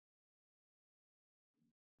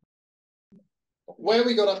where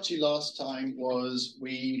we got up to last time was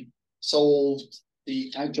we solved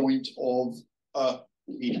the adjoint of a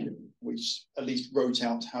PDE, which at least wrote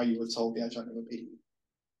out how you would solve the adjoint of a PDE.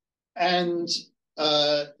 And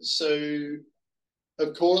so,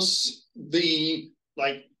 of course, the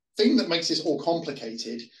thing that makes this all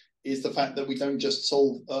complicated is the fact that we don't just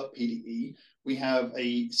solve a PDE, we have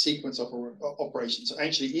a sequence of operations. So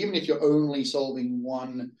actually, even if you're only solving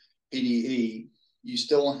one PDE, you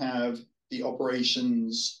still have the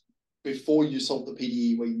operations before you solve the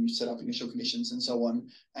PDE where you set up initial conditions and so on,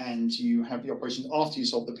 and you have the operations after you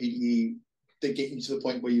solve the PDE that get you to the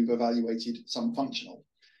point where you've evaluated some functional.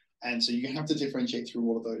 And so you have to differentiate through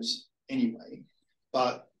all of those anyway.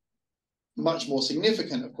 But much more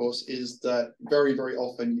significant, of course, is that very, very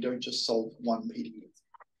often you don't just solve one PDE.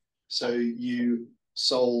 So you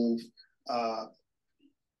solve a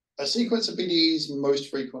sequence of PDEs most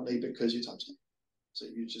frequently because you touch them. So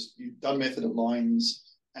you've done method of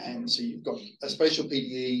lines, and so you've got a spatial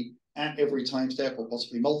PDE at every time step, or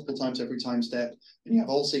possibly multiple times every time step, and you have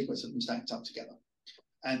a whole sequence of them stacked up together.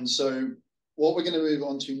 And so what we're going to move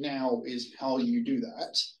on to now is how you do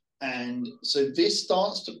that. And so this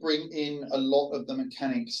starts to bring in a lot of the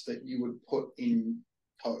mechanics that you would put in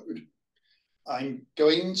code. I'm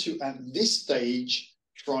going to, at this stage,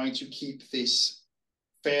 try to keep this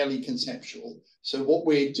fairly conceptual. So what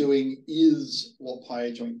we're doing is what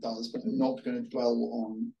PyAdjoint does, but I'm not going to dwell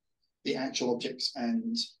on the actual objects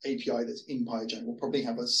and API that's in PyAdjoint. We'll probably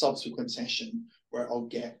have a subsequent session where I'll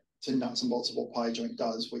get to nuts and bolts of what PyAdjoint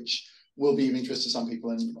does, which will be of interest to some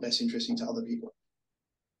people and less interesting to other people.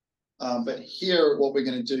 But here, what we're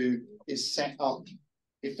going to do is set up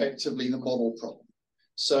effectively the model problem.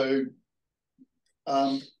 So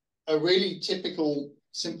a really typical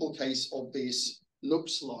simple case of this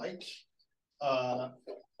looks like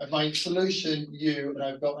my solution U, and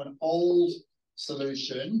I've got an old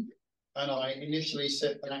solution, and I initially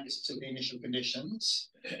set that to the initial conditions.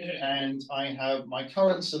 And I have my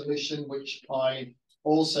current solution, which I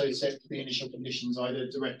also set to the initial conditions, either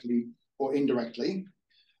directly or indirectly.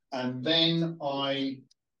 And then I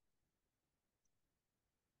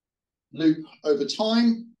loop over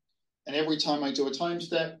time. And every time I do a time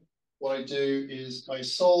step, what I do is I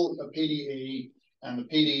solve a PDE, and the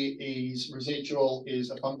PDE's residual is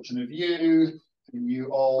a function of U and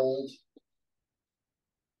U old.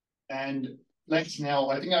 And let's now,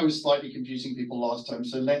 I think I was slightly confusing people last time,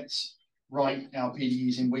 so let's write our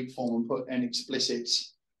PDEs in weak form and put an explicit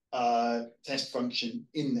test function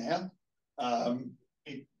in there.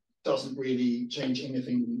 It doesn't really change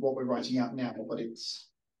anything what we're writing out now, but it's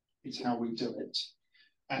how we do it.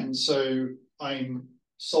 And so I'm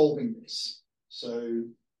solving this. So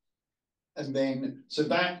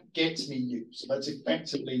that gets me U. So that's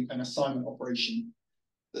effectively an assignment operation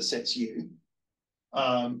that sets U.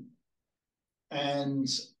 And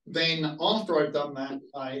then after I've done that,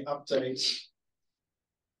 I update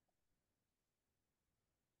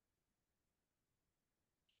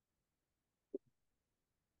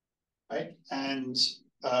right? And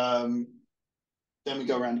then we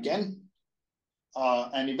go around again.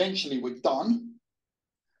 And eventually we're done.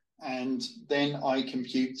 And then I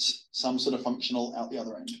compute some sort of functional out the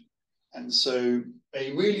other end. And so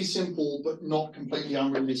a really simple but not completely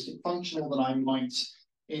unrealistic functional that I might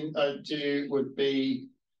do would be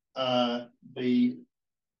the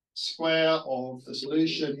square of the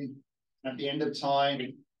solution at the end of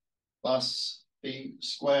time plus the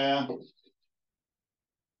square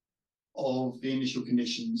of the initial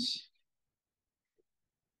conditions.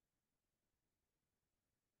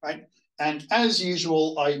 Right? And as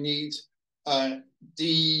usual, I need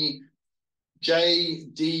D, J,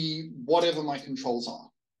 D, whatever my controls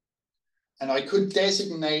are. And I could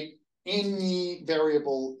designate any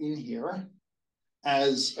variable in here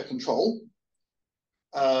as a control.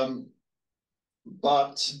 But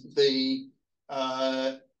the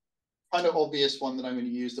kind of obvious one that I'm going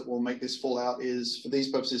to use that will make this fall out is, for these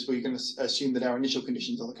purposes, we're going to assume that our initial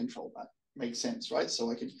conditions are the control. That makes sense, right?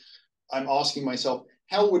 So I'm asking myself,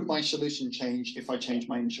 how would my solution change if I change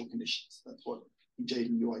my initial conditions? That's what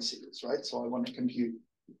JDUIC is, right? So I want to compute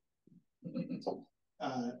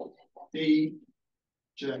D,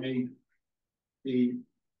 J, D,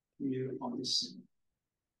 U on this.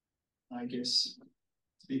 I guess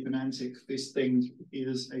to be pedantic, this thing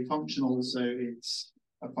is a functional, so it's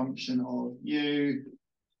a function of U.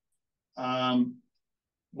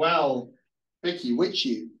 Well, Vicky, which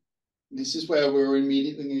U? This is where we're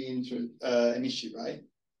immediately into an issue, right?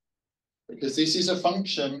 Because this is a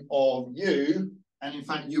function of U, and in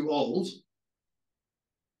fact, U old.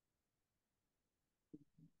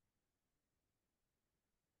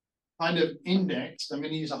 kind of indexed. I'm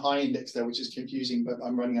going to use a high index there, which is confusing, but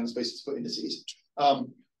I'm running out of space to put indices,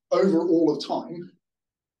 over all of time.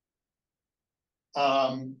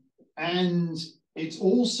 And it's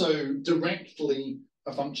also directly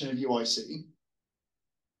a function of UIC.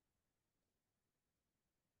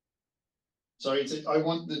 So I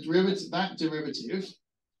want the derivative, that derivative,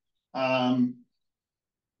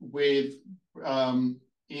 with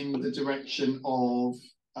in the direction of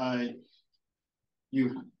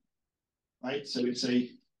u, right? So it's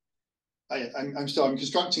I'm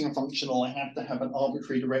constructing a functional. I have to have an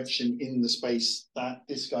arbitrary direction in the space that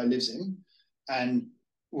this guy lives in, and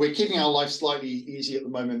we're keeping our life slightly easy at the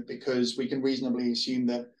moment because we can reasonably assume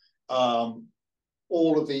that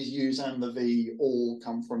all of these u's and the v all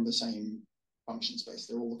come from the same function space.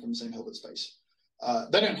 They're all from the same Hilbert space.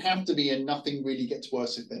 They don't have to be, and nothing really gets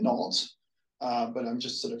worse if they're not. But I'm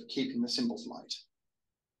just sort of keeping the symbols light.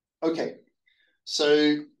 Okay,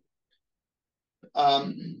 so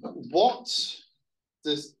what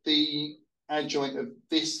does the adjoint of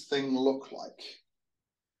this thing look like?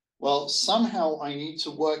 Well, somehow I need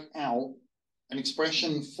to work out an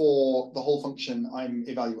expression for the whole function I'm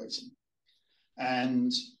evaluating.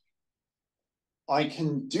 And I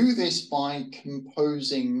can do this by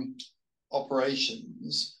composing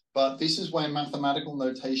operations, but this is where mathematical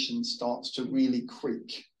notation starts to really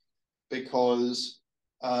creak, because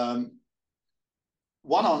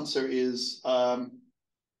one answer is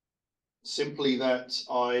simply that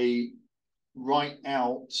I write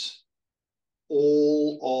out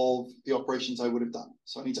all of the operations I would have done.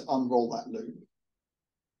 So I need to unroll that loop.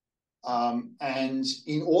 And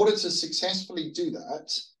in order to successfully do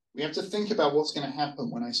that, we have to think about what's going to happen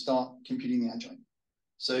when I start computing the adjoint.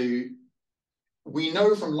 So we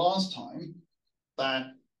know from last time that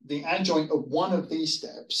the adjoint of one of these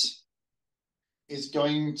steps is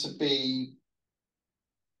going to be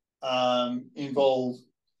involve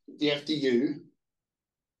the FDU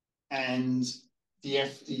and the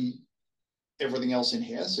FD, everything else in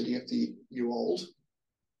here, so the FDU old.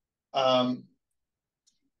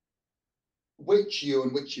 Which U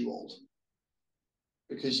and which U old?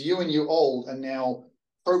 Because U and U old are now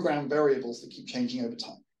program variables that keep changing over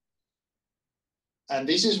time. And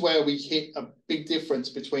this is where we hit a big difference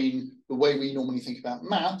between the way we normally think about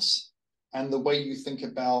maths and the way you think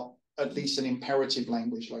about at least an imperative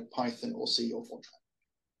language like Python or C or Fortran.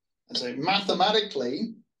 And so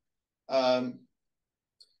mathematically,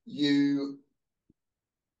 you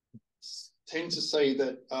tend to say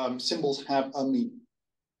that symbols have a meaning.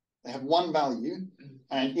 They have one value,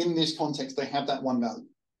 and in this context, they have that one value.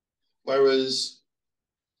 Whereas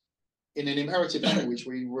in an imperative language,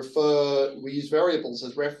 we use variables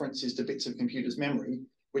as references to bits of computer's memory,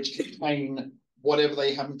 which contain whatever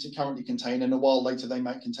they happen to currently contain, and a while later they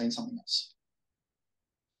might contain something else.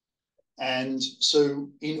 And so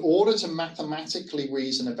in order to mathematically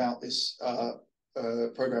reason about this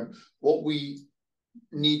program, what we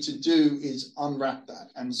need to do is unwrap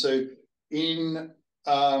that. And so in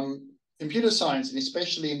computer science, and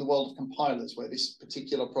especially in the world of compilers, where this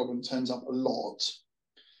particular problem turns up a lot,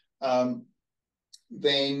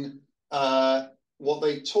 then what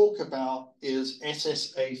they talk about is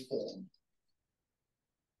SSA form.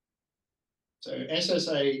 So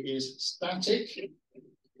SSA is static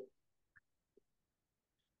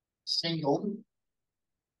single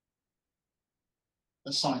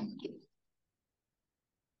assignment.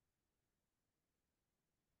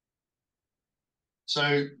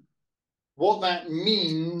 So what that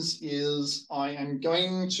means is I am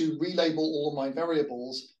going to relabel all of my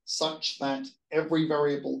variables such that every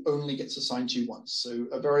variable only gets assigned to you once. So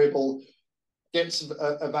a variable gets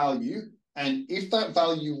a value, and if that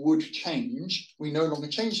value would change, we no longer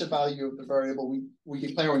change the value of the variable, we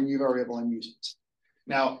declare a new variable and use it.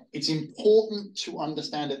 Now, it's important to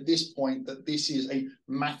understand at this point that this is a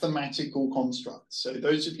mathematical construct. So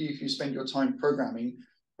those of you, if you spend your time programming,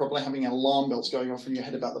 probably having alarm bells going off in your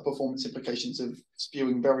head about the performance implications of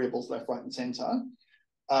spewing variables left, right, and center.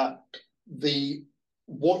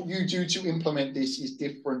 What you do to implement this is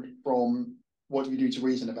different from what you do to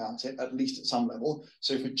reason about it, at least at some level.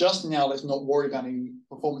 So for just now, let's not worry about any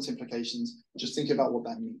performance implications, just think about what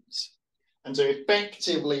that means. And so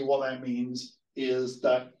effectively what that means is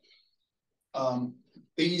that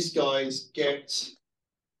these guys get,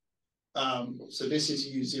 so this is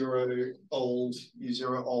U0 old,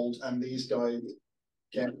 and these guys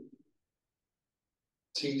get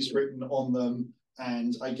T's written on them,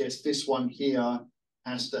 and I guess this one here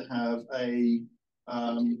has to have a,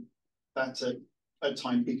 that's a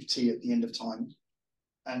time big T at the end of time.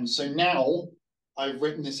 And so now I've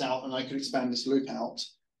written this out and I could expand this loop out,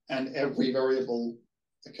 and every variable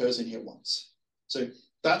occurs in here once. So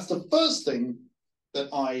that's the first thing that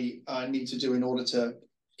I need to do in order to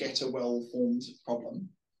get a well-formed problem.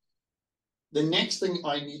 The next thing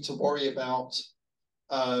I need to worry about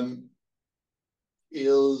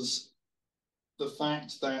is the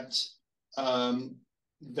fact that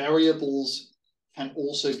variables can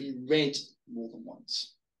also be read more than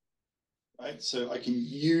once, right? So I can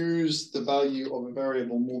use the value of a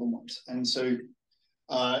variable more than once. And so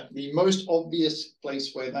the most obvious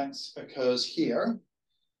place where that occurs here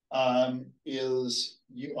is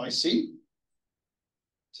UIC.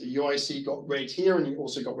 So UIC got read here and it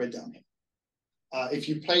also got read down here. If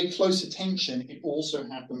you pay close attention, it also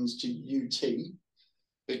happens to UT,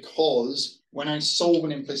 because when I solve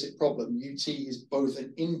an implicit problem, UT is both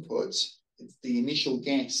an input, it's the initial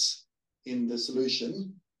guess in the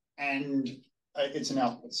solution, and it's an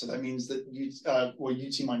output. So that means that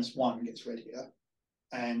UT minus 1 gets read here,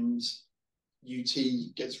 and UT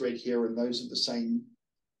gets read here, and those are the same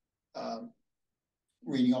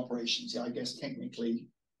reading operations. Yeah, I guess technically,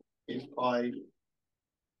 if I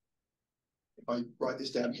write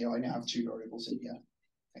this down here, I now have two variables in here,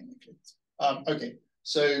 technically. Okay,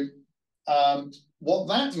 so what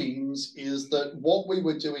that means is that what we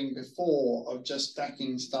were doing before of just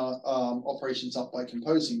stacking operations up by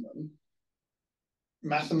composing them,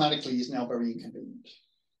 mathematically is now very inconvenient.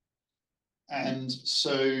 And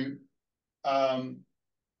so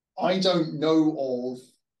I don't know of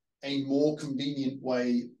a more convenient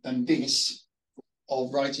way than this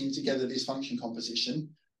of writing together this function composition.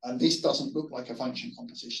 And this doesn't look like a function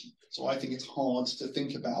composition. So I think it's hard to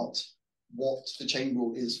think about what the chain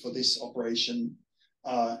rule is for this operation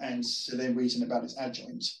and to then reason about its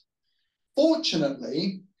adjoint.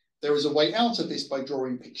 Fortunately, there is a way out of this by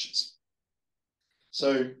drawing pictures.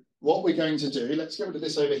 So what we're going to do, let's get rid of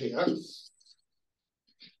this over here, is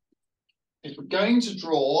we're going to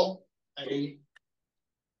draw a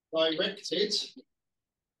directed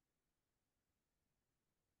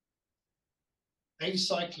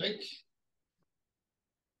acyclic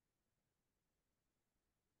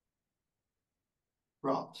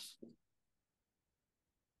graph,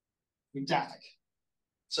 DAG.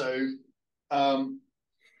 So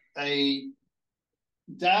a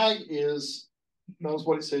DAG is, that's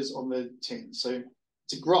what it says on the tin. So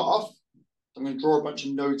it's a graph. I'm going to draw a bunch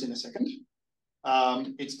of nodes in a second.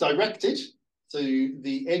 It's directed, so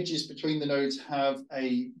the edges between the nodes have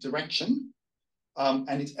a direction,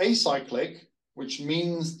 and it's acyclic, which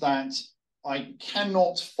means that I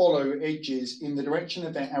cannot follow edges in the direction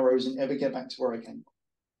of their arrows and ever get back to where I came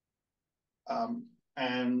from.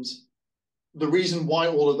 And the reason why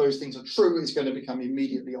all of those things are true is going to become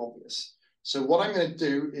immediately obvious. So what I'm going to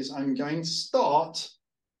do is I'm going to start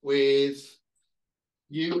with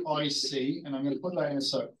UIC, and I'm going to put that in a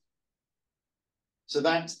circle. So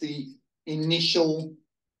that's the initial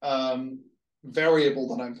variable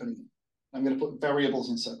that I'm putting in. I'm going to put variables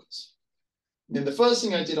in circles. Then the first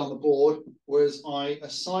thing I did on the board was I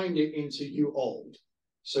assigned it into uold.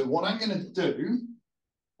 So what I'm going to do,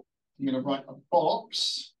 I'm going to write a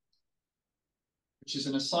box, which is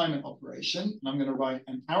an assignment operation. And I'm going to write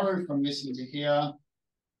an arrow from this into here,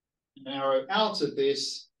 an arrow out of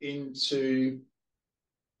this into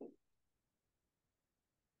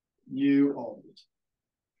uold.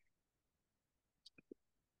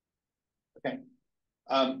 Okay.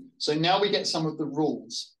 So now we get some of the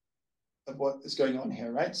rules of what is going on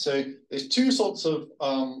here, right? So there's two sorts of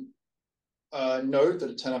node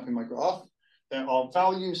that turn up in my graph. There are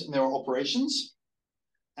values and there are operations.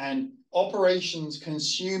 And operations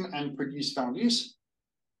consume and produce values.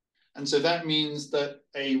 And so that means that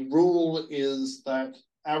a rule is that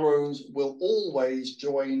arrows will always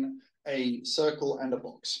join a circle and a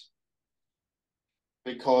box.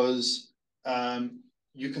 Because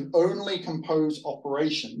you can only compose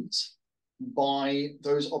operations by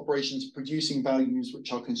those operations producing values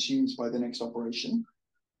which are consumed by the next operation.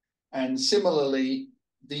 And similarly,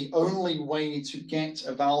 the only way to get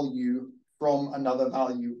a value from another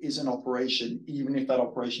value is an operation, even if that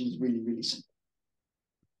operation is really, really simple.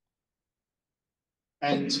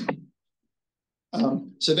 And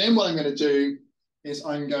so then what I'm going to do is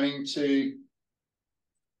I'm going to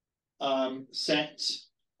set,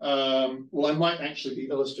 well, I might actually be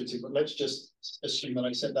illustrative, but let's just assume that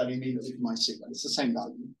I set that immediately for my sigma. It's the same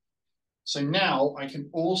value. So now I can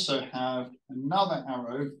also have another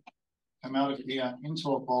arrow come out of here into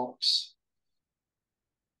a box,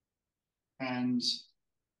 and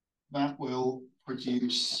that will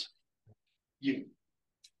produce U.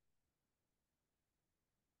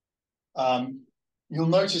 You'll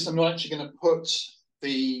notice I'm not actually going to put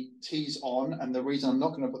the T's on, and the reason I'm not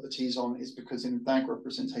going to put the T's on is because in DAG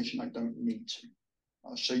representation, I don't need to.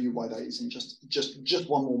 I'll show you why that is in just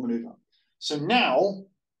one more maneuver. So now,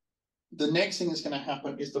 the next thing that's going to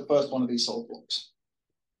happen is the first one of these solve blocks.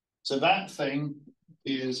 So that thing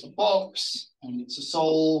is a box, and it's a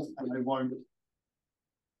solve, and I won't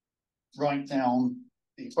write down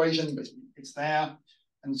the equation, but it's there.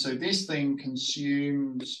 And so this thing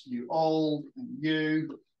consumes U old and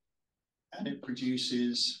U, and it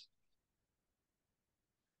produces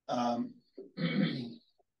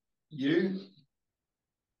U,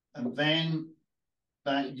 and then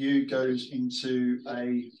that U goes into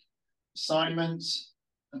a assignment,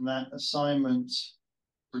 and that assignment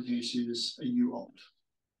produces a U old.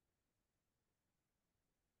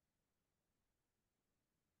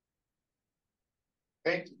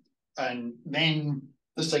 Okay, and then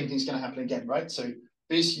the same thing's going to happen again, right? So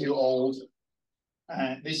this U old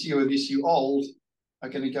and this U and this U old are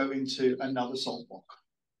going to go into another solve block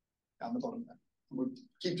down the bottom there. We'll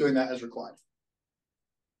keep doing that as required.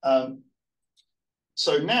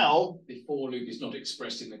 So now, before loop is not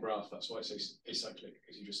expressed in the graph, that's why it says acyclic,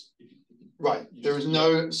 because you just right. There is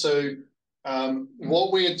no so.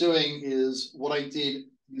 What we are doing is what I did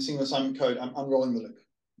in the single assignment code. I'm unrolling the loop,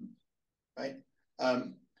 right?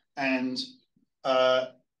 And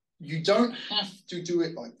you don't have to do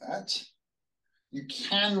it like that. You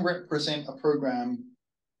can represent a program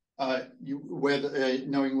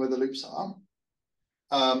knowing where the loops are.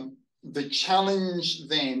 The challenge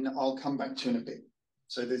then I'll come back to in a bit.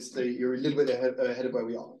 So you're a little bit ahead of where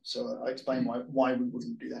we are. So I explain why we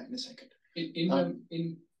wouldn't do that in a second.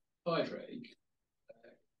 In PyDrag,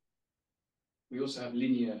 we also have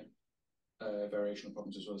linear variational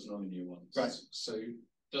problems as well as nonlinear ones. Right. So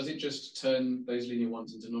does it just turn those linear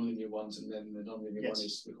ones into nonlinear ones, and then the nonlinear one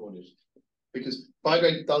is recorded? Because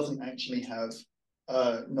PyDrag doesn't actually have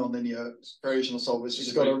nonlinear variational solvers.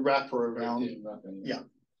 It's got a wrapper around. Yeah.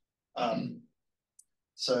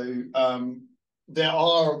 There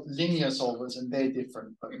are linear solvers, and they're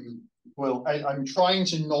different. But well, I'm trying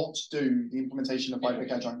to not do the implementation of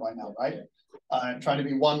PyDrag adjoint right now, right? I'm trying to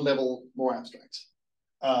be one level more abstract.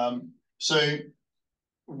 So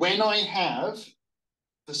when I have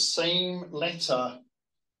the same letter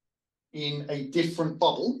in a different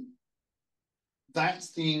bubble,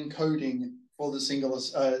 that's the encoding for the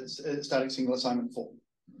static single assignment form,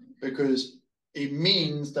 because it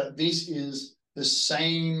means that this is the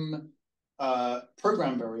same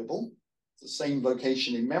program variable, the same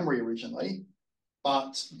location in memory originally,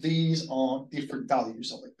 but these are different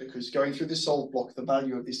values of it, because going through this solve block, the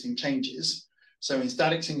value of this thing changes. So in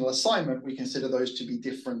static single assignment, we consider those to be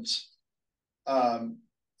different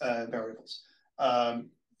variables.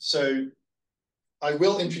 So I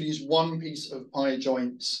will introduce one piece of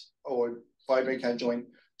PyAdjoint or PyDrag adjoint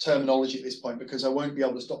terminology at this point, because I won't be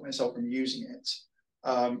able to stop myself from using it.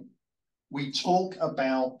 We talk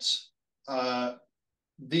about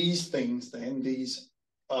these things then, these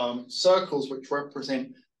circles which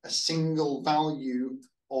represent a single value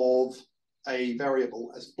of a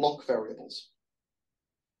variable as block variables.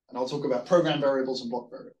 And I'll talk about program variables and block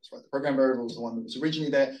variables, right? The program variable is the one that was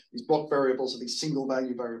originally there. These block variables are these single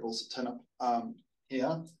value variables that turn up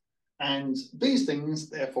here. And these things,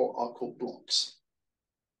 therefore, are called blocks.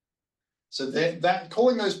 So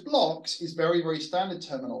calling those blocks is very, very standard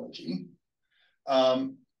terminology,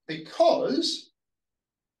 because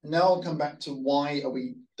now I'll come back to why are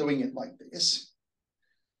we doing it like this?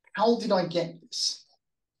 How did I get this?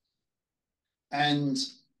 And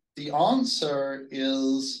the answer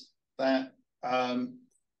is that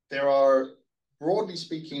there are, broadly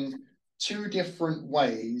speaking, two different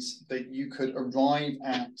ways that you could arrive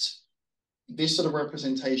at this sort of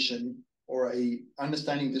representation, or a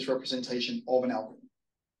understanding of this representation of an algorithm.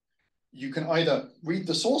 You can either read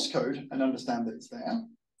the source code and understand that it's there,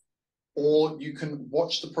 or you can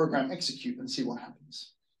watch the program execute and see what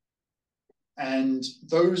happens. And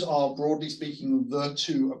those are, broadly speaking, the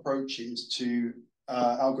two approaches to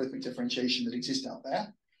algorithmic differentiation that exist out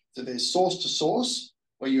there. So there's source to source,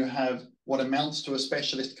 where you have what amounts to a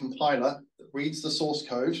specialist compiler that reads the source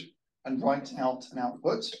code and writes out an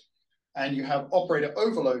output. And you have operator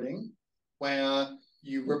overloading, where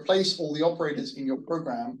you replace all the operators in your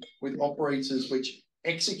program with operators which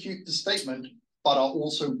execute the statement, but are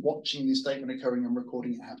also watching the statement occurring and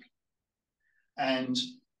recording it happen. And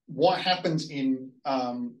what happens in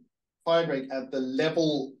PyDrag at the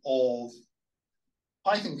level of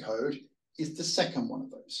Python code is the second one of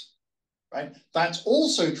those, right? That's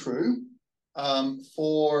also true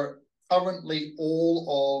for currently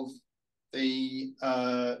all of the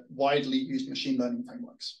widely used machine learning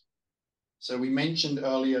frameworks. So we mentioned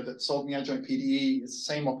earlier that solving adjoint PDE is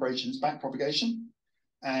the same operation as backpropagation,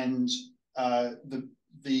 and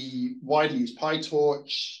the widely used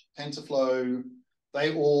PyTorch, TensorFlow,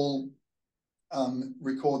 they all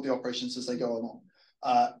record the operations as they go along.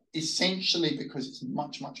 Essentially because it's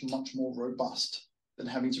much more robust than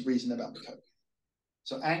having to reason about the code.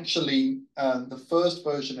 So actually, the first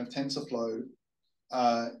version of TensorFlow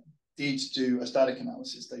did do a static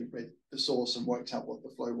analysis. They read the source and worked out what the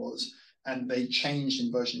flow was, and they changed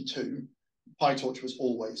in version 2. PyTorch was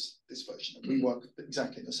always this version, and we work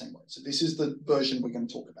exactly the same way. So this is the version we're going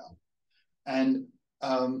to talk about. And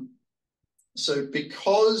so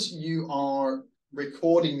because you are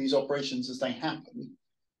recording these operations as they happen,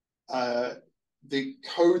 the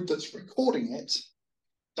code that's recording it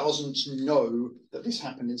doesn't know that this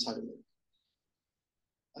happened inside a loop.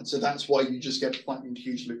 And so that's why you just get flattened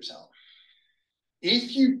huge loops out.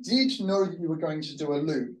 If you did know that you were going to do a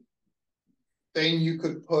loop, then you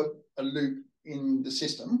could put a loop in the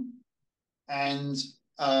system. And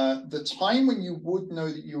the time when you would know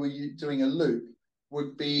that you were doing a loop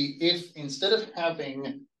would be if, instead of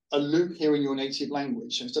having a loop here in your native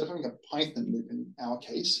language, so instead of having a Python loop in our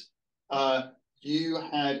case, you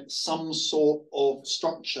had some sort of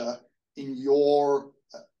structure in your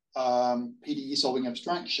PDE solving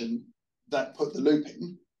abstraction that put the loop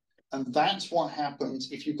in. And that's what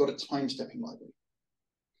happens if you've got a time stepping library.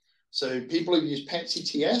 So people who use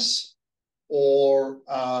PetCTS or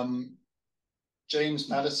James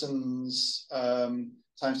Madison's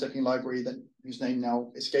time stepping library, whose name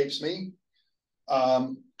now escapes me,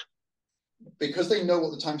 because they know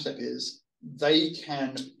what the time step is, they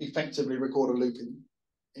can effectively record a loop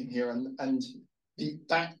in here, and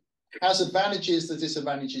that has advantages. The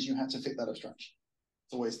disadvantages, you have to fit that abstraction.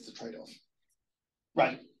 It's always the trade-off.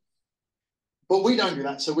 Right. But we don't do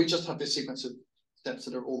that, so we just have this sequence of steps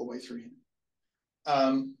that are all the way through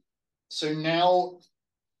here. So now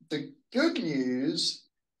the good news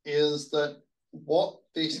is that what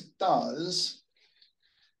this does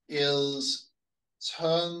is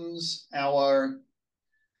turns our,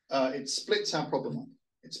 it splits our problem up.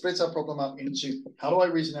 It splits our problem up into how do I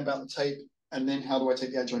reason about the tape, and then how do I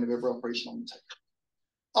take the adjoint of every operation on the tape.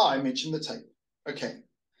 I mentioned the tape. Okay,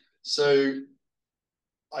 so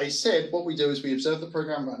I said what we do is we observe the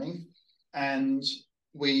program running and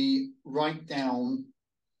we write down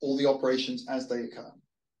all the operations as they occur.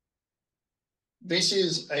 This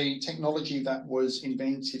is a technology that was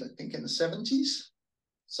invented, I think, in the 70s,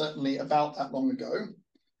 certainly about that long ago.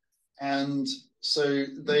 And so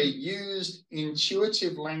they used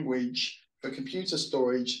intuitive language for computer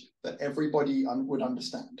storage that everybody would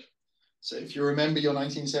understand. So if you remember your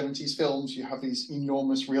 1970s films, you have these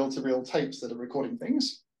enormous reel-to-reel tapes that are recording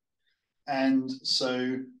things. And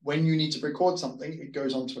so when you need to record something, it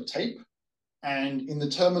goes onto a tape. And in the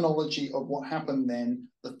terminology of what happened then,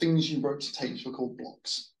 the things you wrote to tapes were called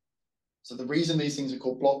blocks. So the reason these things are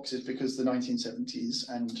called blocks is because the 1970s,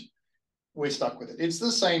 and we're stuck with it. It's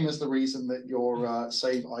the same as the reason that your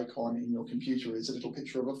save icon in your computer is a little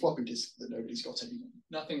picture of a floppy disk that nobody's got anymore.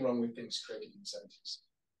 Nothing wrong with things created in the 70s.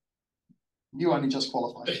 You only just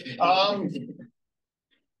qualified.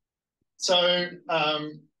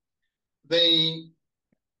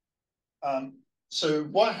 So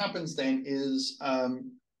what happens then is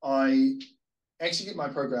I execute my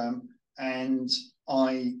program and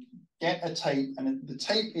I get a tape, and the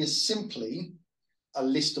tape is simply a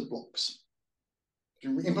list of blocks. If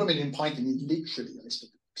you implement it in Python, it's literally a list of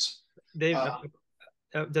blocks. Dave,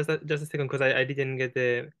 just a second, because I didn't get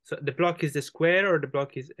the. So the block is the square, or the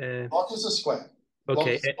block is? Block is a square. Okay. Block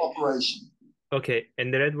is operation. Okay,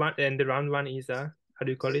 and the red one and the round one is how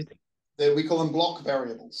do you call it? We call them block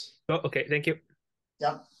variables. Oh, okay, thank you.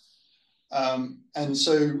 Yeah. And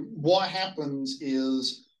so what happens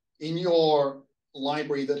is in your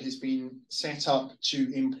library that has been set up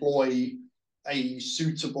to employ a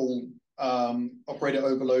suitable operator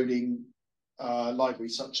overloading library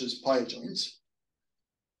such as PyAdjoint,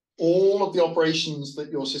 all of the operations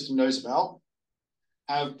that your system knows about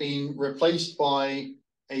have been replaced by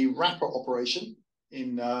a wrapper operation.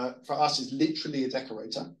 For us is literally a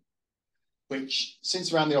decorator, which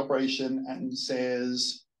sits around the operation and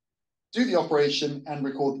says, do the operation and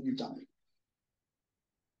record that you've done it.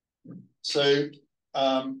 So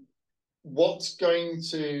what's going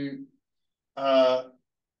to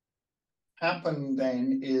happen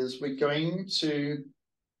then is we're going to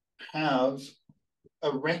have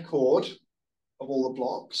a record of all the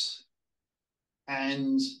blocks.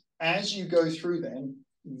 And as you go through them,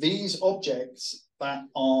 these objects that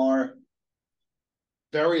are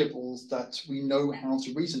variables that we know how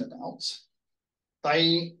to reason about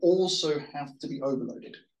they also have to be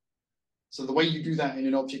overloaded. So the way you do that in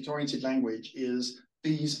an object-oriented language is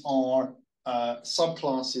these are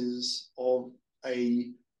subclasses of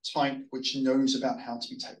a type which knows about how to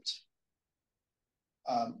be taped.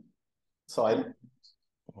 So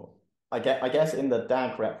I guess in the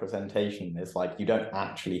DAG representation, it's like you don't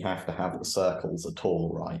actually have to have the circles at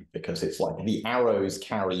all, right? Because it's like the arrows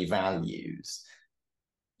carry values.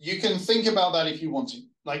 You can think about that if you want to.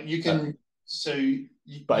 Like you can,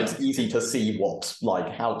 but it's easy to see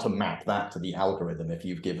how to map that to the algorithm if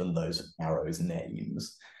you've given those arrows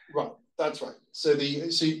names. Right, that's right. So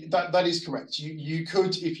that is correct. You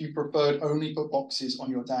could, if you preferred, only put boxes on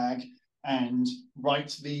your DAG and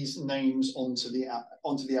write these names onto the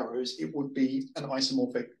arrows. It would be an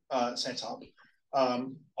isomorphic setup.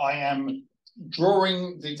 I am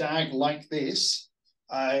drawing the DAG like this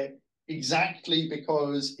exactly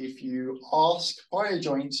because if you ask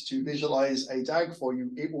adjoint to visualize a DAG for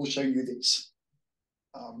you, it will show you this.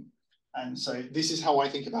 And so this is how I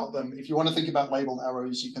think about them. If you want to think about labeled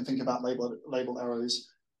arrows, you can think about labeled arrows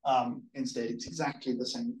instead. It's exactly the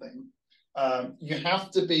same thing. You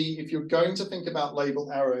have to be, if you're going to think about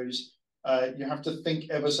labeled arrows, you have to think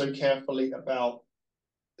ever so carefully about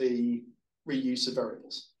the reuse of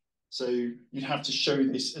variables. So you'd have to show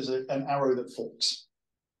this as an arrow that forks.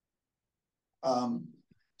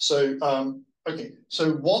 Okay,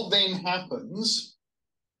 so what then happens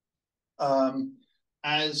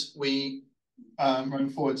as we run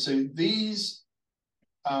forward? So these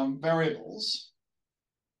variables,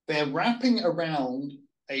 they're wrapping around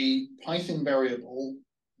a Python variable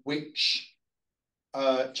which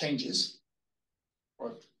changes,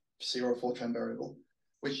 or C or a Fortran variable,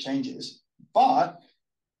 which changes. But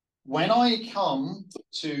when I come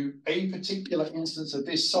to a particular instance of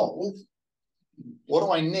this solve, what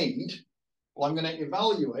do I need? Well, I'm going to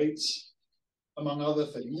evaluate, among other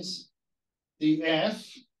things, the f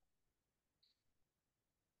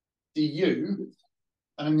du,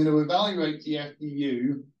 and I'm going to evaluate the f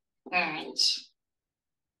du at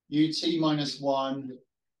ut minus 1,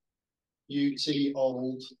 ut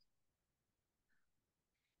old,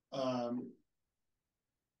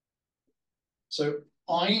 so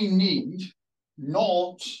I need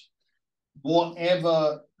not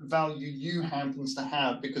whatever value u happens to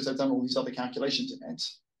have because I've done all these other calculations in it.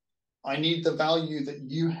 I need the value that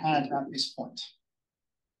you had at this point.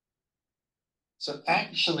 So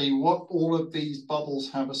actually what all of these bubbles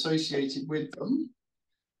have associated with them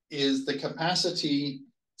is the capacity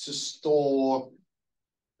to store,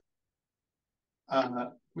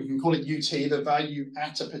 we can call it ut, the value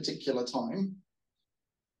at a particular time,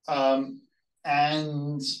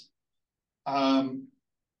 and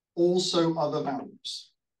also other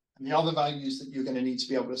values. And the other values that you're going to need to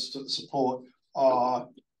be able to support are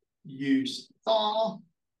u star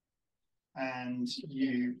and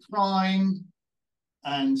u prime.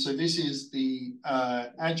 And so this is the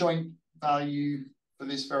adjoint value for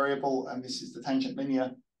this variable, and this is the tangent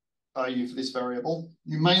linear value for this variable.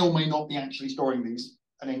 You may or may not be actually storing these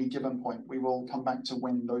at any given point. We will come back to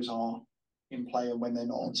when those are in play and when they're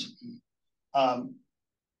not.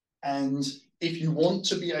 And if you want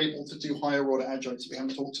to be able to do higher order adjoints we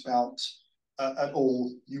haven't talked about at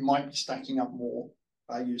all, you might be stacking up more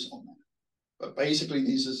values on that. But basically,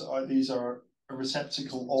 these are a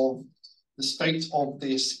receptacle of the state of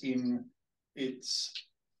this in its,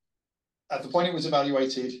 at the point it was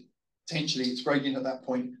evaluated, potentially it's gradient at that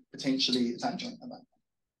point, potentially it's adjoint at that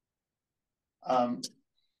point.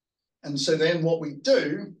 And so then what we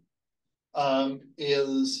do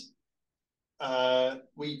is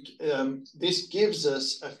this gives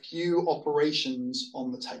us a few operations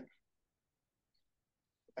on the tape.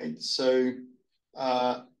 Right? So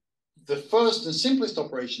the first and simplest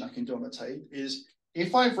operation I can do on the tape is,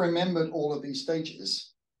 if I've remembered all of these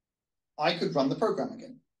stages, I could run the program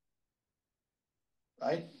again.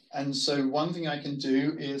 Right? And so one thing I can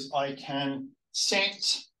do is I can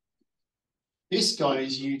set this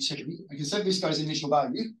guy's ut, I can set this guy's initial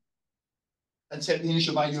value, and set the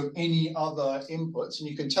initial value of any other inputs, and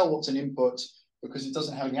you can tell what's an input because it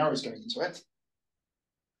doesn't have any arrows going into it.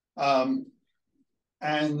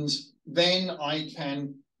 And then I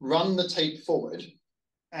can run the tape forward,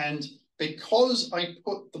 and because I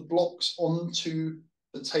put the blocks onto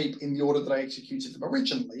the tape in the order that I executed them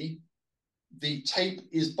originally, the tape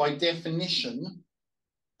is by definition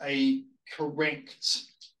a correct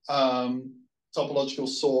topological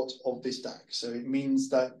sort of this DAG. So it means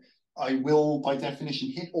that I will, by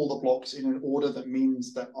definition, hit all the blocks in an order that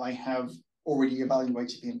means that I have already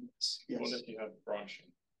evaluated the inputs. Yes. What if you have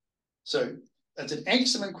branching? So that's an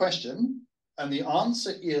excellent question. And the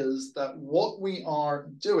answer is that what we are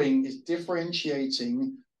doing is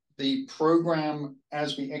differentiating the program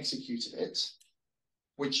as we executed it,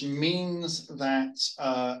 which means that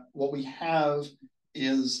what we have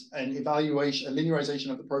is an evaluation, a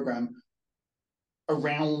linearization of the program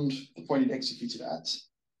around the point it executed at,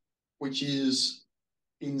 which is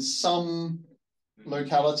in some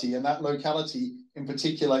locality, and that locality in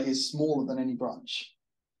particular is smaller than any branch,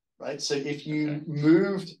 right? So if you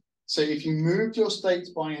moved your state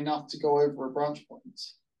by enough to go over a branch point,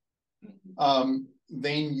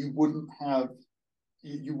 then you would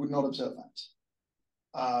not observe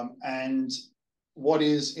that. And what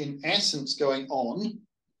is in essence going on,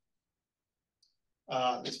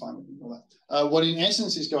 that's fine, we can ignore that. What in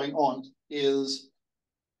essence is going on is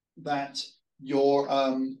that your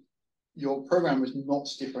program is not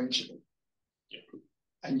differentiable. Yeah.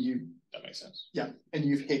 And that makes sense. Yeah, and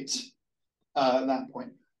you've hit that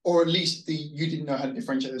point. Or at least you didn't know how to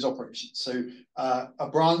differentiate those operations. So a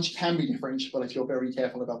branch can be differentiable if you're very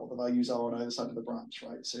careful about what the values are on either side of the branch,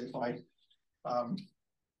 right? So if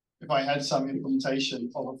I had some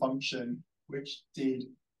implementation of a function which did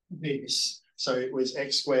this, so it was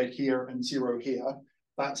x squared here and 0 here,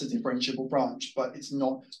 that's a differentiable branch, but it's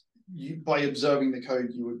not. By observing the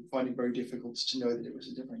code, you would find it very difficult to know that it was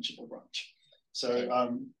a differentiable branch. So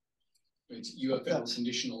it's UFL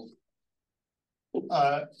conditional,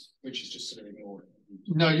 which is just sort of ignored.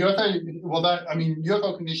 No, UFL. Well,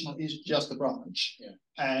 UFL conditional is just a branch, yeah,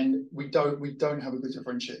 and we don't have a good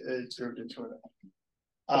derivative for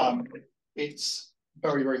it. It's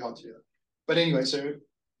very, very hard to do that. But anyway, so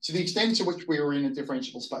to the extent to which we are in a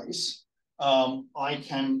differentiable space, I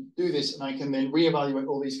can do this, and I can then reevaluate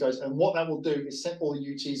all these guys. And what that will do is set all the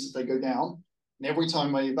UTs as they go down. And every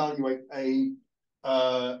time I evaluate a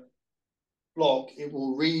block, it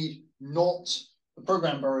will read not the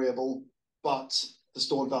program variable, but the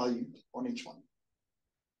stored value on each one.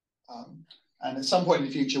 And at some point in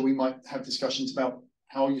the future, we might have discussions about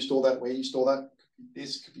how you store that, where you store that.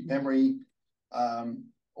 This could be memory.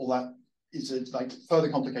 All that is like further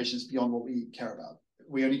complications beyond what we care about.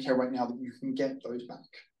 We only care right now that you can get those back.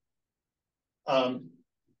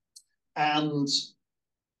 And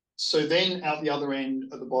so then out the other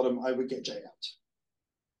end at the bottom, I would get J out.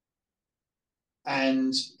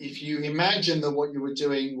 And if you imagine that what you were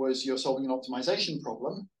doing was you're solving an optimization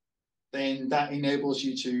problem, then that enables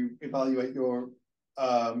you to evaluate your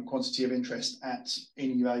quantity of interest at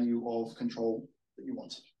any value of control that you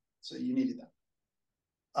wanted. So you needed that.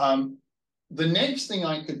 The next thing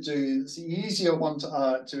I could do, it's the easier one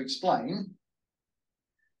to explain,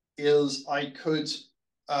 is I could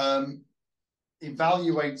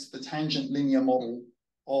evaluate the tangent linear model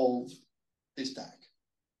of this DAG.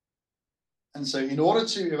 And so in order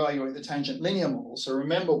to evaluate the tangent linear model, so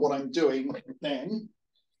remember what I'm doing then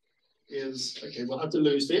is, okay, we'll have to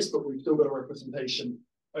lose this, but we've still got a representation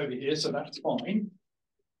over here, so that's fine.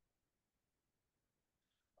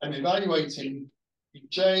 I'm evaluating the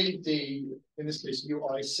JD, in this case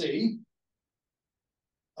UIC,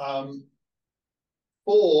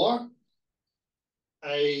 for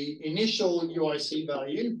a initial UIC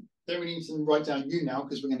value. Then we need to write down U now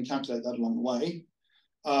because we're going to calculate that along the way.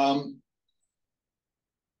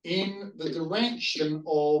 In the direction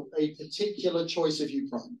of a particular choice of U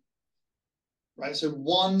prime. Right, so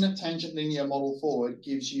one tangent linear model forward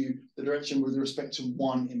gives you the direction with respect to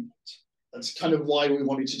one input. That's kind of why we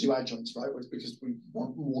wanted to do adjoints, right? Was because we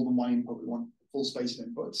want more than one input, we want a full space of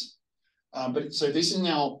inputs. But so this is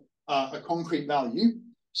now a concrete value.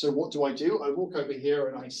 So what do? I walk over here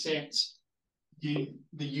and I set the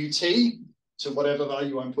UT to whatever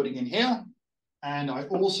value I'm putting in here. And I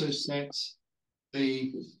also set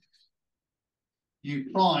the U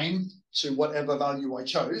prime to whatever value I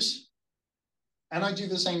chose. And I do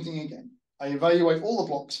the same thing again. I evaluate all the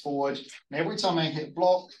blocks forward, and every time I hit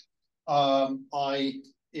block, I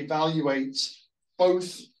evaluate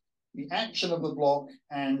both the action of the block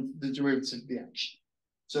and the derivative of the action.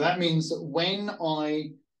 So that means that when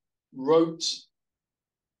I wrote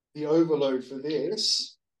the overload for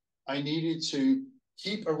this, I needed to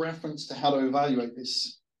keep a reference to how to evaluate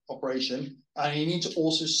this operation, and I need to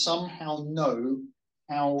also somehow know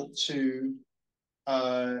how to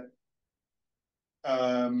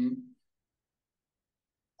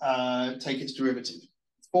take its derivative.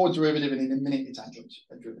 It's forward derivative, and in a minute it's adjoint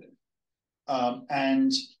derivative.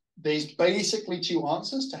 And there's basically two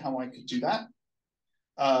answers to how I could do that.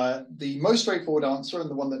 The most straightforward answer, and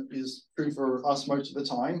the one that is true for us most of the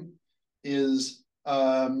time, is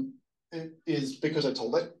because I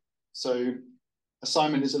told it. So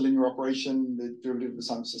assignment is a linear operation, the derivative of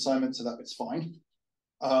assignment is assignment, so that bit's fine.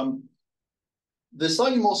 The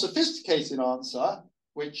slightly more sophisticated answer,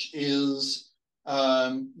 which is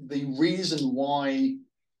the reason why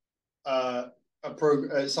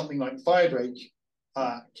something like Firedrake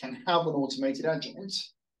can have an automated adjoint,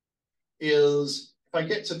 is if I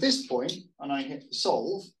get to this point and I hit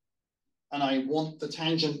solve, and I want the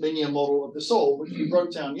tangent linear model of the solve, which we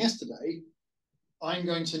wrote down yesterday, I'm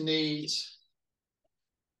going to need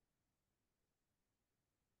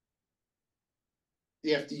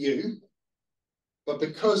the FDU. But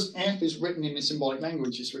because F is written in a symbolic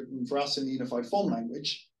language, it's written for us in the unified form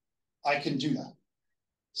language, I can do that.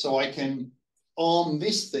 So I can arm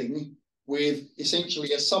this thing with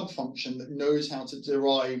essentially a subfunction that knows how to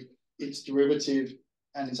derive its derivative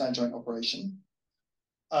and its adjoint operation.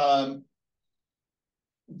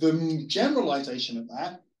 The generalization of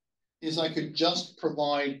that is I could just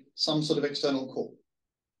provide some sort of external call.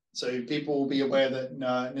 So people will be aware that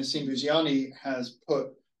Nassim Bouziani has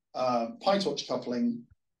put PyTorch coupling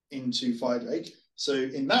into Firedrake. So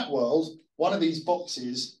in that world, one of these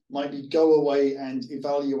boxes might be go away and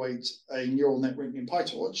evaluate a neural net written in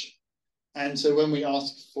PyTorch. And so when we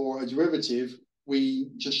ask for a derivative,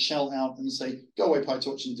 we just shell out and say, go away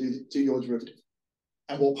PyTorch and do your derivative.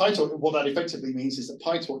 And what that effectively means is that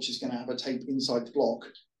PyTorch is going to have a tape inside the block,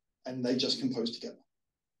 and they just compose together.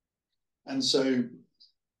 And so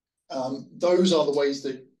those are the ways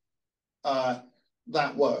that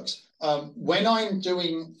that works. When I'm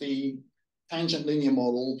doing the tangent linear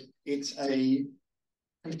model, it's a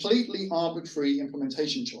completely arbitrary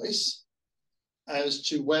implementation choice as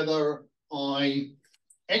to whether I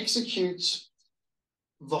execute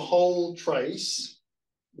the whole trace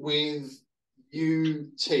with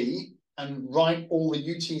UT and write all the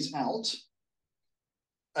UTs out,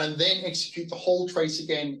 and then execute the whole trace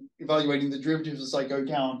again, evaluating the derivatives as I go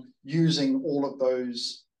down using all of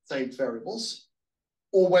those saved variables,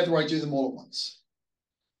 or whether I do them all at once,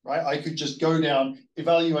 right? I could just go down,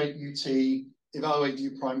 evaluate UT, evaluate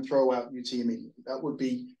U prime, throw out UT immediately. That would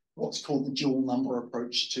be what's called the dual number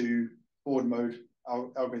approach to forward mode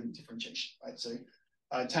algorithmic differentiation, right? So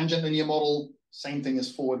tangent linear model, same thing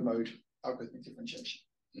as forward mode algorithmic differentiation.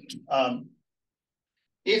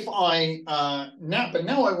 If I, but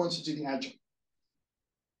now I want to do the adjoint.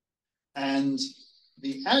 And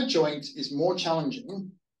the adjoint is more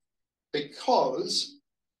challenging because,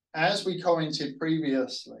 as we commented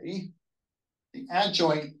previously, the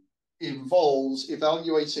adjoint involves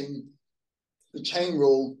evaluating the chain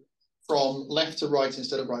rule from left to right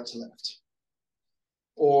instead of right to left.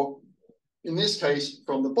 Or in this case,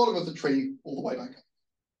 from the bottom of the tree all the way back up.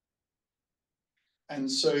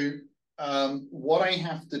 And so what I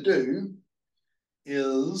have to do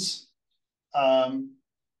is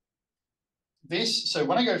this. So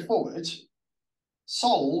when I go forward,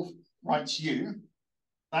 solve writes U.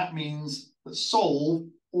 That means that solve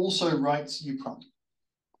also writes U prime.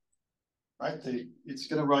 Right? It's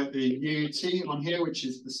going to write the UT on here, which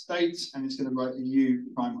is the state, and it's going to write the U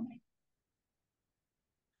prime on here.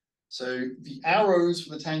 So the arrows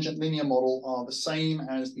for the tangent linear model are the same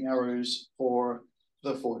as the arrows for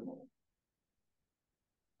the forward model.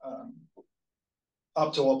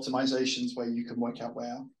 Up to optimizations where you can work out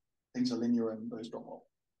where things are linear and those drop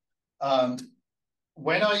off.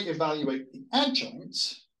 When I evaluate the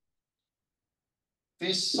adjoint,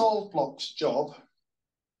 this solve block's job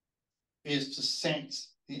is to set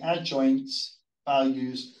the adjoint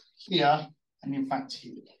values here and in fact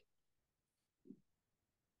here.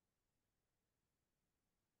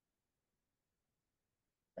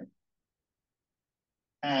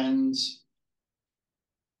 And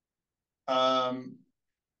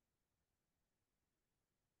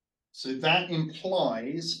so that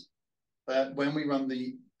implies that when we run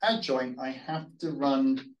the adjoint, I have to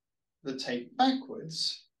run the tape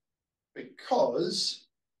backwards because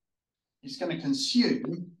it's going to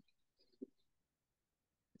consume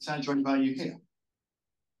its adjoint value here.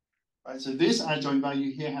 Right, so this adjoint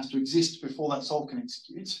value here has to exist before that solve can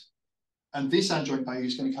execute, and this adjoint value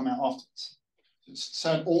is going to come out afterwards.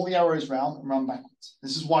 So turn all the arrows round and run backwards.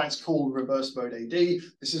 This is why it's called reverse mode AD.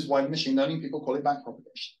 This is why machine learning people call it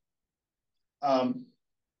backpropagation.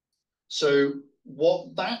 So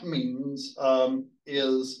what that means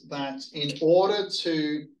is that in order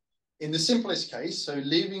to, in the simplest case, so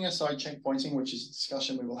leaving aside checkpointing, which is a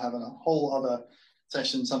discussion we will have in a whole other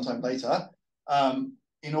session sometime later,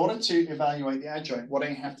 in order to evaluate the adjoint, what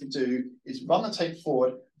I have to do is run the tape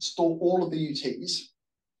forward, store all of the UTs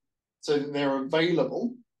so that they're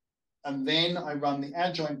available, and then I run the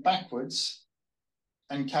adjoint backwards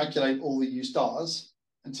and calculate all the U stars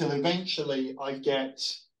until eventually I get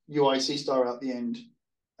UIC star out the end,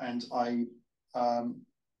 and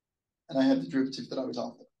and I had the derivative that I was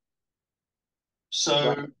after.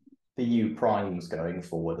 So the U primes going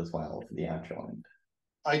forward as well for the adjoint.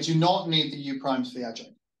 I do not need the U primes for the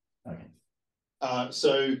adjoint. Okay.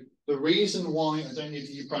 So the reason why I don't need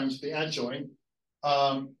the U primes for the adjoint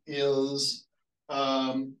is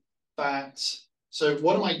that, so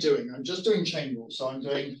what am I doing? I'm just doing chain rule. So I'm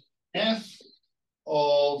doing F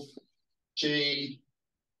of G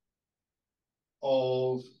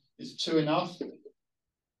of, is 2 enough?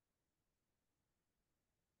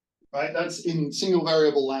 Right, that's in single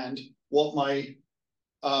variable land, what my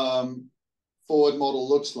forward model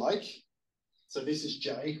looks like. So this is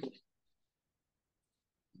J.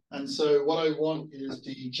 And so what I want is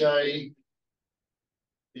dj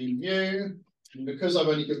du. And because I've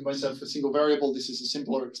only given myself a single variable, this is a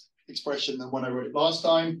simpler expression than when I wrote it last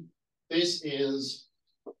time. This is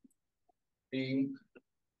the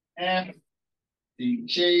F, the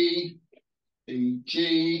G, the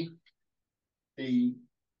G, the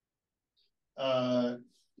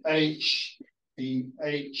H, the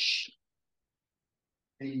H,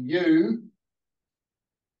 the U,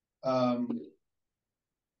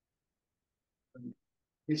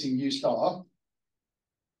 using U star.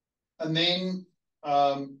 And then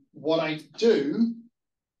what I do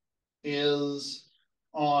is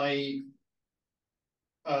I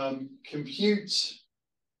compute.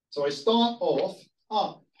 So I start off,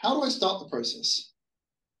 how do I start the process?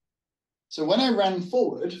 So when I ran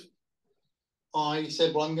forward, I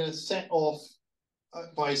said, well, I'm going to set off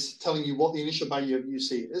by telling you what the initial value of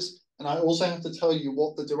UC is. And I also have to tell you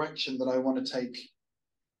what the direction that I want to take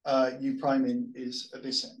U prime in is at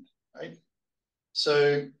this end, right?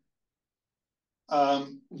 So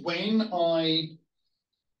when I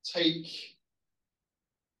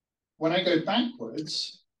go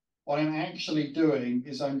backwards, what I'm actually doing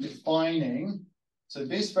is I'm defining, so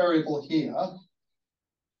this variable here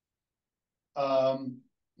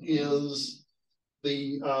is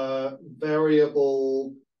the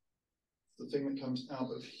variable, the thing that comes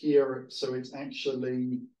out of here, so it's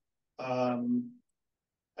actually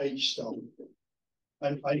H star.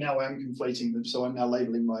 And I now am conflating them, so I'm now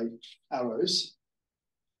labeling my arrows,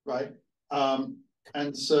 right?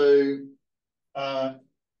 And so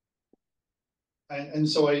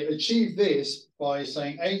I achieve this by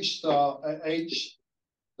saying H star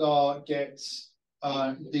gets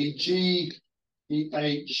the G, the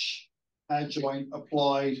H adjoint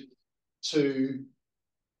applied to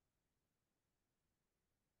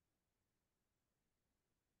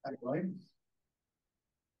adjoint.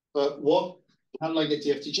 But how did I get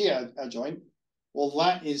the FTG adjoint? Well,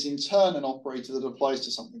 that is in turn an operator that applies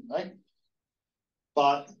to something, right?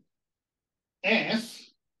 But F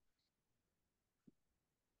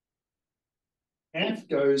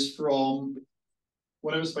goes from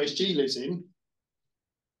whatever space G lives in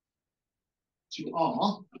to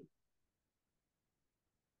R.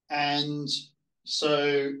 And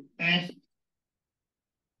so F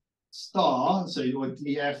star, so your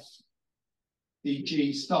DF,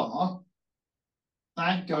 DG star,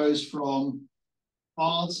 that goes from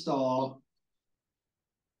R star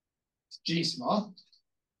to G star.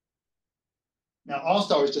 Now R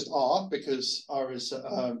star is just R because R is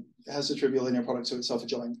has a trivial linear product, so it's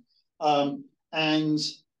self-adjoint.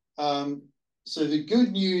 So the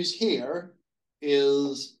good news here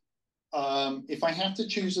is if I have to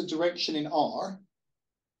choose a direction in R,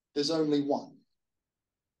 there's only one.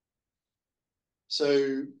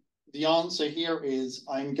 So the answer here is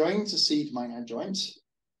I'm going to seed my adjoint.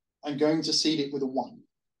 I'm going to seed it with a 1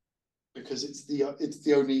 because it's the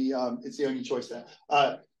only choice there.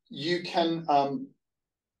 You can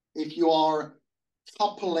if you are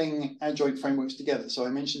coupling adjoint frameworks together. So I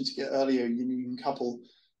mentioned earlier you can couple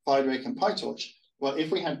FireDrake and PyTorch. Well,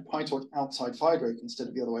 if we had PyTorch outside FireDrake instead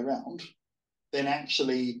of the other way around, then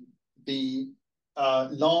actually the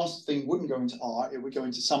last thing wouldn't go into R, it would go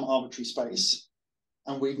into some arbitrary space.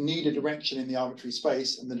 And we'd need a direction in the arbitrary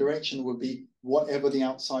space, and the direction would be whatever the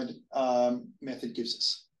outside method gives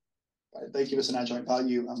us. Right? They give us an adjoint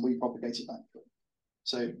value, and we propagate it back.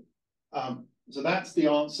 So, so that's the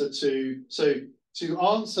answer to. So to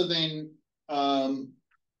answer then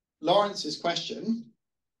Lawrence's question,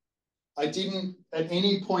 I didn't at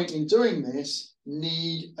any point in doing this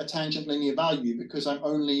need a tangent linear value because I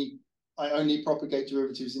only propagate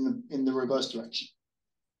derivatives in the reverse direction.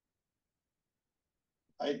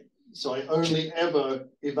 So I only ever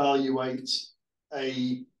evaluate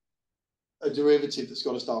a derivative that's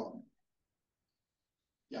got a star on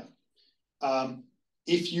it. Yeah.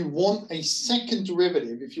 If you want a second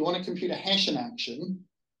derivative, if you want to compute a Hessian action,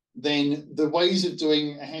 then the ways of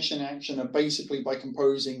doing a Hessian action are basically by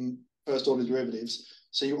composing first order derivatives.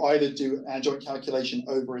 So you either do an adjoint calculation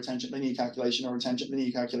over a tangent linear calculation or a tangent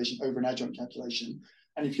linear calculation over an adjoint calculation.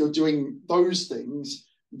 And if you're doing those things,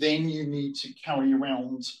 then you need to carry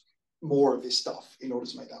around more of this stuff in order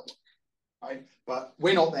to make that work, right? But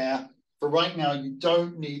we're not there. For right now, you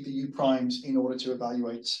don't need the U primes in order to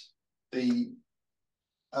evaluate the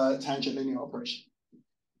tangent linear operation.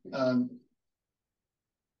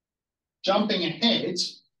 Jumping ahead,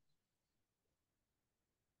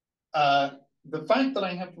 the fact that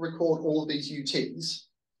I have to record all of these UTs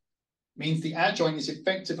means the adjoint is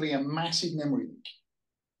effectively a massive memory leak.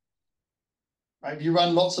 Right? If you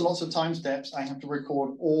run lots and lots of time steps, I have to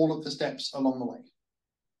record all of the steps along the way.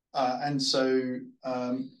 And so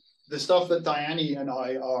the stuff that Diane and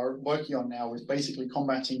I are working on now is basically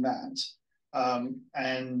combating that.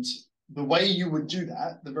 And the way you would do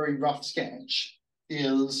that, the very rough sketch,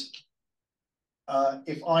 is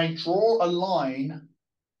if I draw a line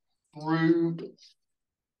through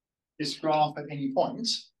this graph at any point,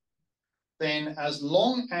 then as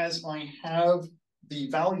long as I have the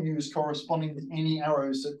values corresponding to any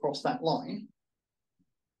arrows that cross that line,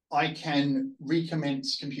 I can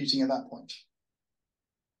recommence computing at that point.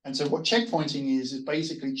 And so what checkpointing is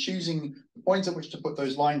basically choosing the point at which to put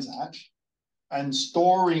those lines at and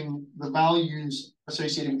storing the values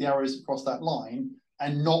associated with the arrows across that line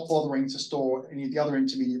and not bothering to store any of the other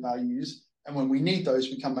intermediate values. And when we need those,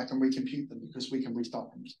 we come back and recompute them because we can restart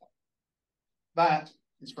from this point. That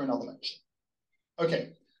is for another lecture.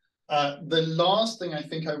 Okay, the last thing I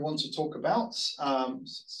think I want to talk about,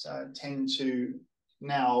 10 to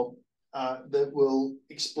now, that will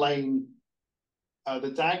explain the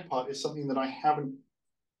DAG part is something that I haven't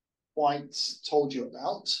quite told you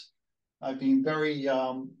about. I've been very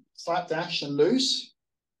slapdash and loose.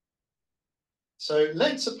 So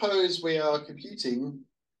let's suppose we are computing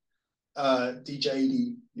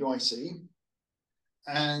DJD UIC,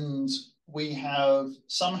 and we have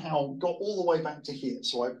somehow got all the way back to here.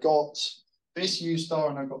 So I've got this U star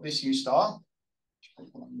and I've got this U star,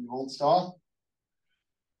 old star.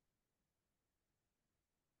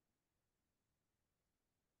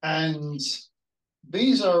 And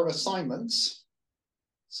these are assignments.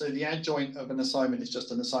 So the adjoint of an assignment is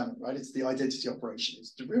just an assignment, right? It's the identity operation.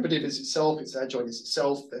 Its derivative is itself, its adjoint is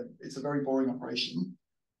itself. It's a very boring operation.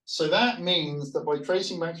 So that means that by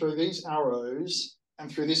tracing back through these arrows and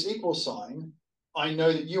through this equal sign, I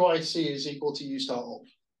know that UIC is equal to U star of.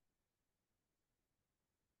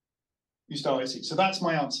 U star IC. So that's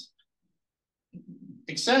my answer.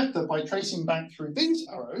 Except that by tracing back through these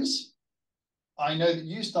arrows, I know that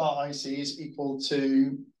U star IC is equal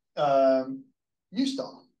to U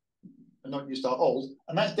star, and not U star old,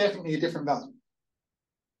 and that's definitely a different value.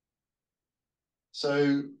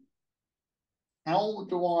 So how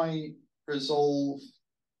do I resolve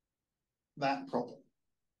that problem?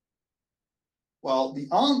 Well, the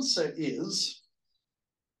answer is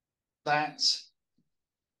that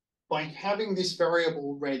by having this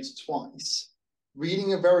variable read twice,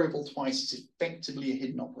 reading a variable twice is effectively a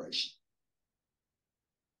hidden operation.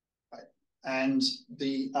 Right? And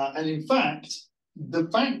in fact, the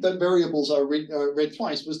fact that variables are read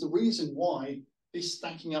twice was the reason why this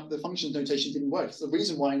stacking up the functions notation didn't work. It's the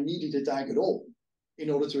reason why I needed a DAG at all in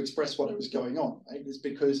order to express what was going on, right? It's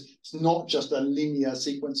because it's not just a linear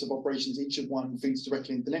sequence of operations, each of one feeds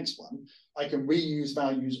directly into the next one. I can reuse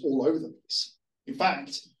values all over the place. In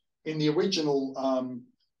fact, in the original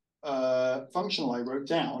functional I wrote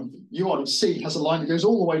down, UIC has a line that goes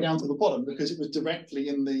all the way down to the bottom because it was directly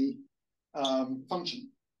in the function.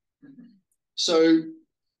 So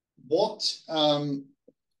what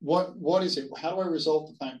is it? How do I resolve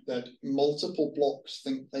the fact that multiple blocks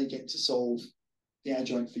think they get to solve the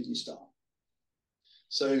adjoint for U star?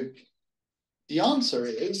 So the answer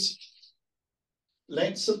is,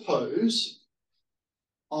 let's suppose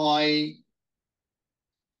I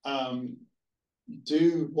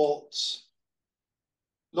do what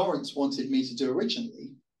Lawrence wanted me to do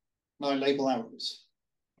originally, and I label arrows.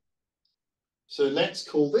 So let's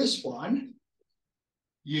call this one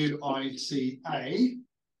UICA,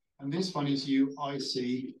 and this one is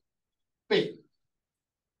UICB.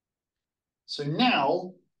 So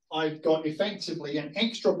now I've got effectively an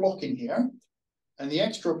extra block in here, and the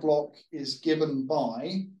extra block is given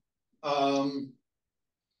by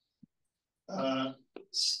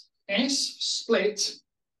S split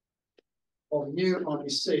of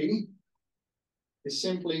UIC is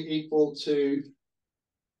simply equal to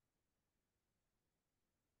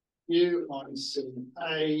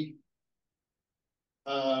UICA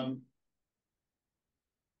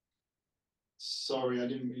sorry, I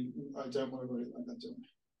don't want to write it like that, do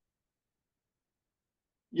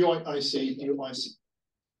I? UIC, UIC.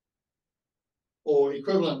 or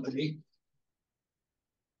equivalently,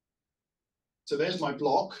 so there's my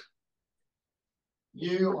block,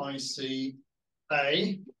 UICA,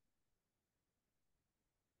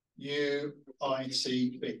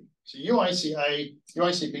 UICB. So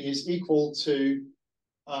UICB is equal to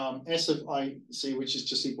S of IC, which is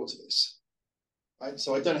just equal to this. Right?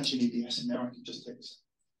 So I don't actually need the S in there, I can just take this.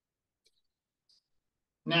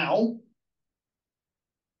 Now,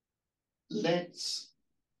 let's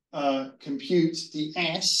compute the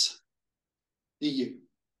S, the U.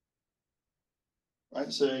 Right,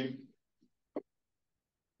 so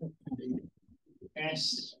the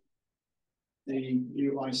S, the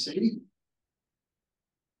UIC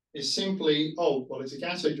is simply, oh, well, it's a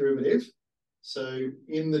Gatto derivative. So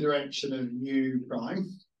in the direction of U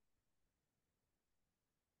prime,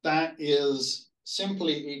 that is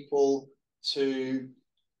simply equal to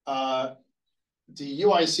the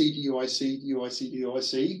UIC, DUIC, DUIC,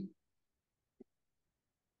 DUIC,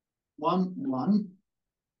 1, 1.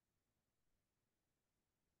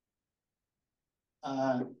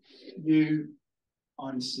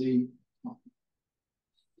 UIC.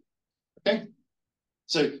 Okay.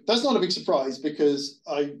 So that's not a big surprise because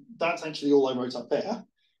that's actually all I wrote up there.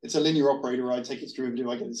 It's a linear operator. I take its derivative,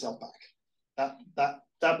 I get itself back.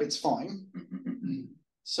 That bit's fine.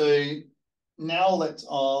 So now let's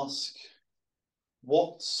ask,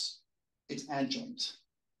 what's its adjoint?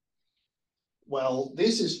 Well,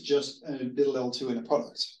 this is just a little L2 in a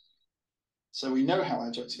product. So we know how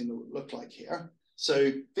adjoint's going to look like here.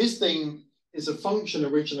 So this thing is a function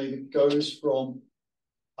originally that goes from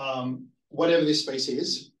whatever this space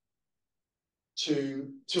is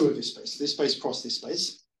to 2 of this space cross this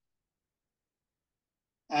space.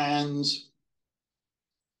 And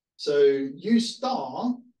so U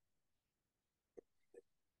star,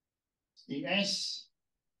 the S,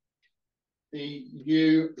 the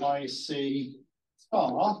UIC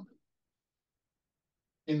star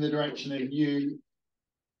in the direction of U,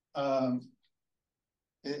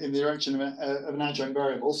 in the direction of an adjoint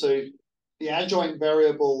variable. So the adjoint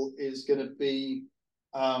variable is going to be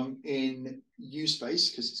in U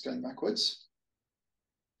space, because it's going backwards,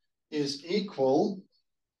 is equal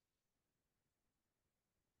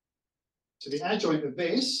to the adjoint of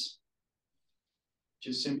this, which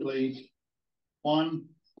is simply 1,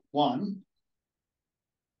 1,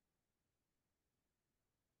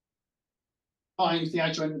 times the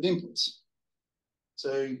adjoint of the inputs.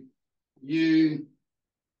 So U,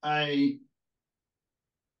 A,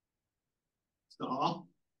 star,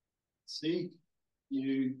 C,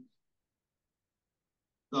 U,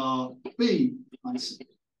 star, B, I C,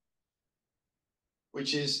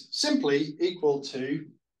 which is simply equal to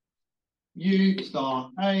U star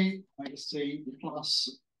A, I C,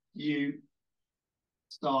 plus U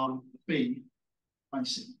star B, I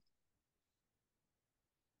C.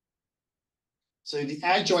 So the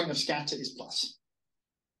adjoint of scatter is plus.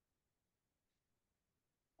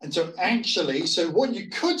 And so actually, so what you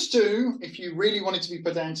could do if you really wanted to be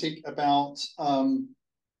pedantic about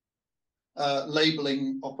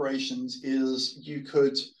labeling operations is you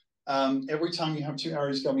could, every time you have 2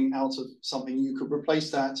 arrows going out of something, you could replace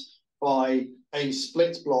that by a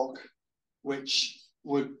split block, which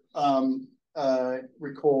would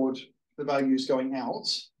record the values going out.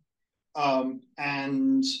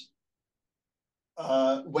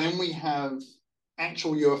 When we have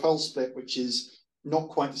actual UFL split, which is not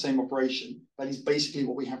quite the same operation, that is basically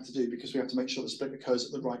what we have to do because we have to make sure the split occurs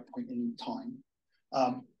at the right point in time.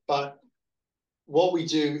 But what we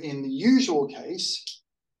do in the usual case,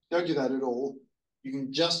 don't do that at all. You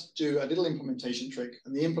can just do a little implementation trick.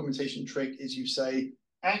 And the implementation trick is you say,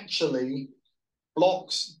 actually,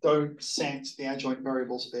 blocks don't set the adjoint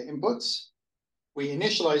variables of their inputs. We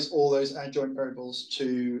initialize all those adjoint variables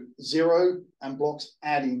to 0 and blocks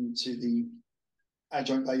add into the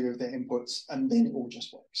adjoint value of their inputs, and then it all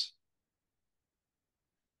just works.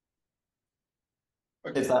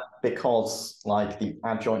 Okay. Is that because like the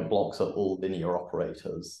adjoint blocks are all linear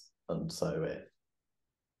operators and so it?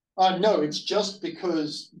 No, it's just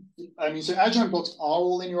because, I mean, so adjoint blocks are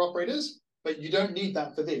all linear operators, but you don't need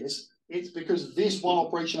that for this. It's because this one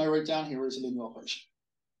operation I wrote down here is a linear operation.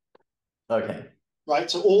 Okay.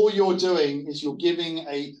 Right, so all you're doing is you're giving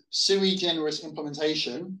a sui generis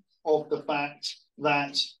implementation of the fact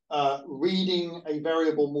that reading a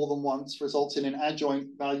variable more than once results in an adjoint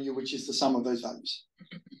value, which is the sum of those values.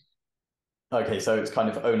 Okay, so it's kind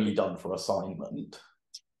of only done for assignment.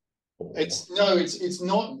 Or... It's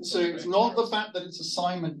not. So it's not the fact that it's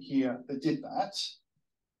assignment here that did that.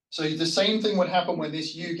 So the same thing would happen when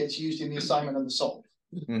this U gets used in the assignment and the solve.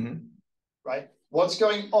 Mm-hmm. Right. What's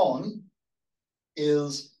going on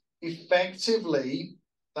is effectively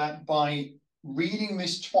that by reading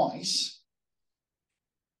this twice,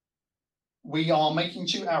 we are making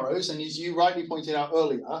two arrows, and as you rightly pointed out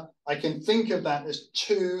earlier, I can think of that as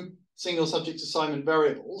two single subject assignment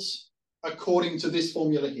variables according to this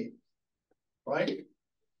formula here, right?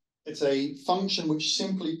 It's a function which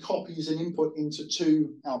simply copies an input into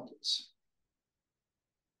two outputs.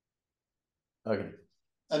 Okay.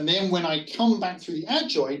 And then when I come back through the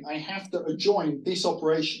adjoint, I have to adjoin this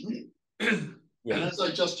operation. Yeah. And as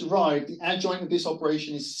I just derived, the adjoint of this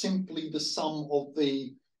operation is simply the sum of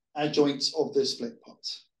the adjoints of the split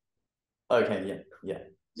parts. Okay,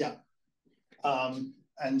 yeah.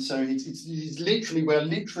 And so it's literally, we're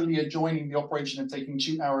literally adjoining the operation of taking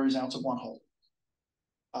two arrows out of one hole.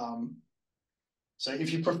 So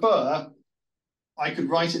if you prefer, I could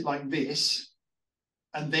write it like this,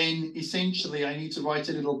 and then essentially I need to write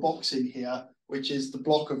a little box in here, which is the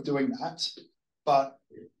block of doing that. But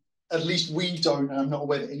at least we don't, and I'm not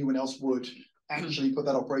aware that anyone else would actually put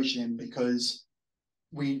that operation in, because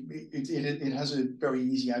it has a very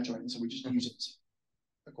easy adjoint, so we just use it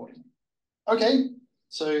accordingly. Okay,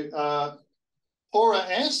 so ora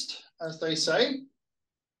est, as they say.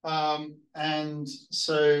 And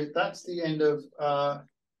so that's the end of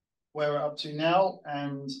where we're up to now,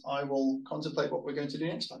 and I will contemplate what we're going to do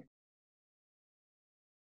next time.